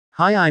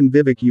Hi, I'm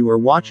Vivek. You are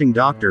watching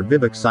Dr.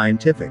 Vivek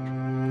Scientific.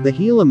 The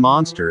Gila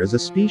monster is a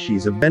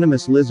species of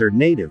venomous lizard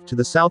native to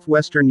the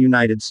southwestern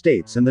United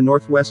States and the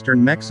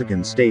northwestern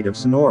Mexican state of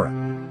Sonora.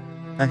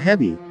 A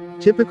heavy,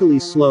 typically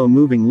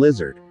slow-moving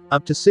lizard,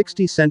 up to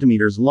 60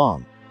 centimeters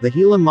long, the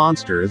Gila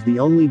monster is the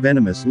only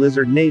venomous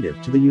lizard native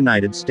to the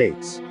United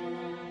States.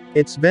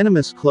 Its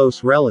venomous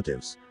close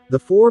relatives, the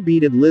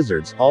four-beaded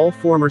lizards, all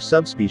former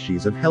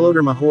subspecies of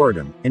Heloderma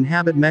horridum,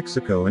 inhabit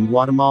Mexico and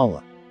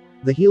Guatemala.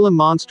 The Gila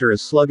monster is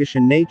sluggish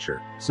in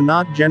nature, so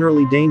not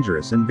generally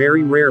dangerous and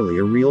very rarely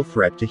a real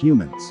threat to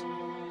humans.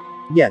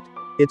 Yet,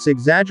 its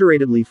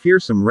exaggeratedly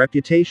fearsome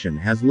reputation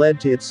has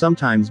led to it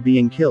sometimes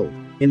being killed,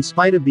 in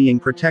spite of being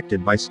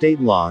protected by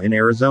state law in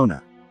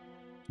Arizona.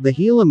 The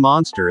Gila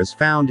monster is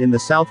found in the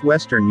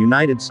southwestern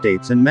United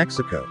States and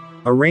Mexico,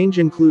 a range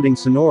including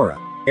Sonora,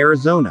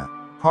 Arizona,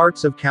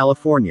 parts of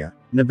California,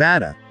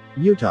 Nevada,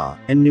 Utah,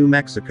 and New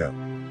Mexico.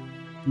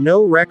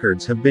 No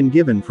records have been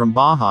given from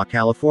Baja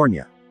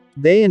California.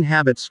 They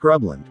inhabit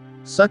scrubland,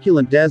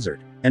 succulent desert,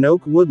 and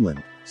oak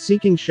woodland,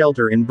 seeking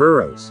shelter in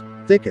burrows,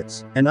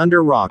 thickets, and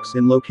under rocks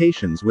in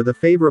locations with a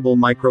favorable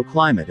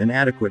microclimate and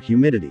adequate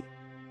humidity.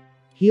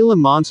 Gila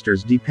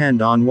monsters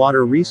depend on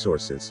water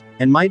resources,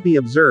 and might be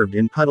observed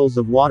in puddles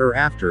of water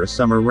after a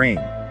summer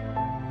rain.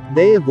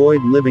 They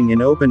avoid living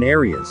in open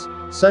areas,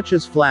 such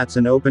as flats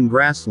and open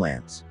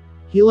grasslands.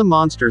 Gila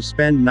monsters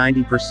spend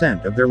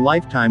 90% of their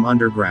lifetime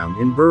underground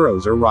in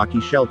burrows or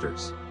rocky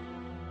shelters.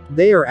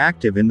 They are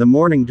active in the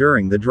morning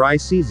during the dry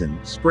season,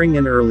 spring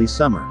and early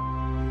summer.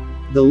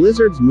 The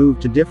lizards move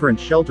to different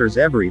shelters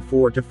every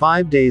 4 to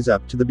 5 days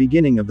up to the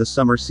beginning of the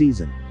summer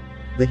season.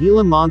 The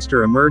Gila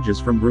monster emerges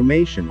from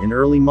brumation in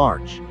early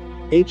March.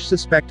 H.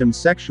 suspectum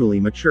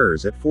sexually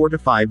matures at 4 to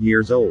 5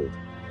 years old.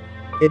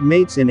 It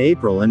mates in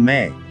April and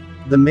May.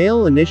 The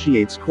male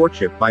initiates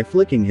courtship by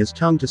flicking his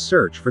tongue to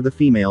search for the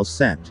female's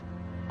scent.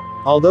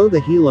 Although the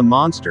Gila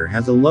monster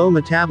has a low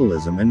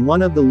metabolism and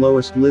one of the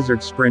lowest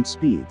lizard sprint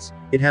speeds,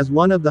 it has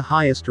one of the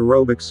highest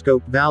aerobic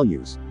scope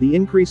values, the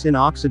increase in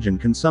oxygen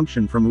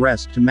consumption from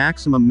rest to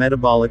maximum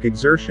metabolic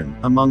exertion,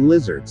 among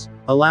lizards,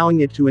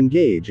 allowing it to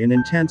engage in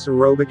intense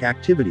aerobic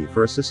activity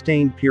for a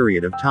sustained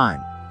period of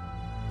time.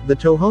 The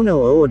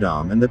Tohono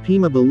O'odham and the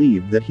Pima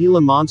believed that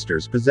Gila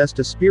monsters possessed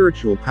a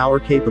spiritual power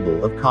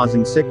capable of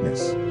causing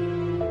sickness.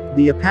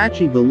 The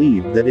Apache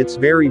believed that its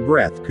very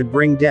breath could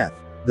bring death.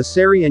 The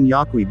Seri and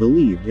Yaqui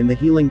believed in the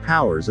healing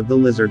powers of the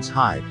lizard's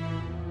hide.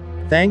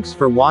 Thanks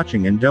for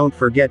watching and don't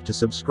forget to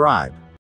subscribe.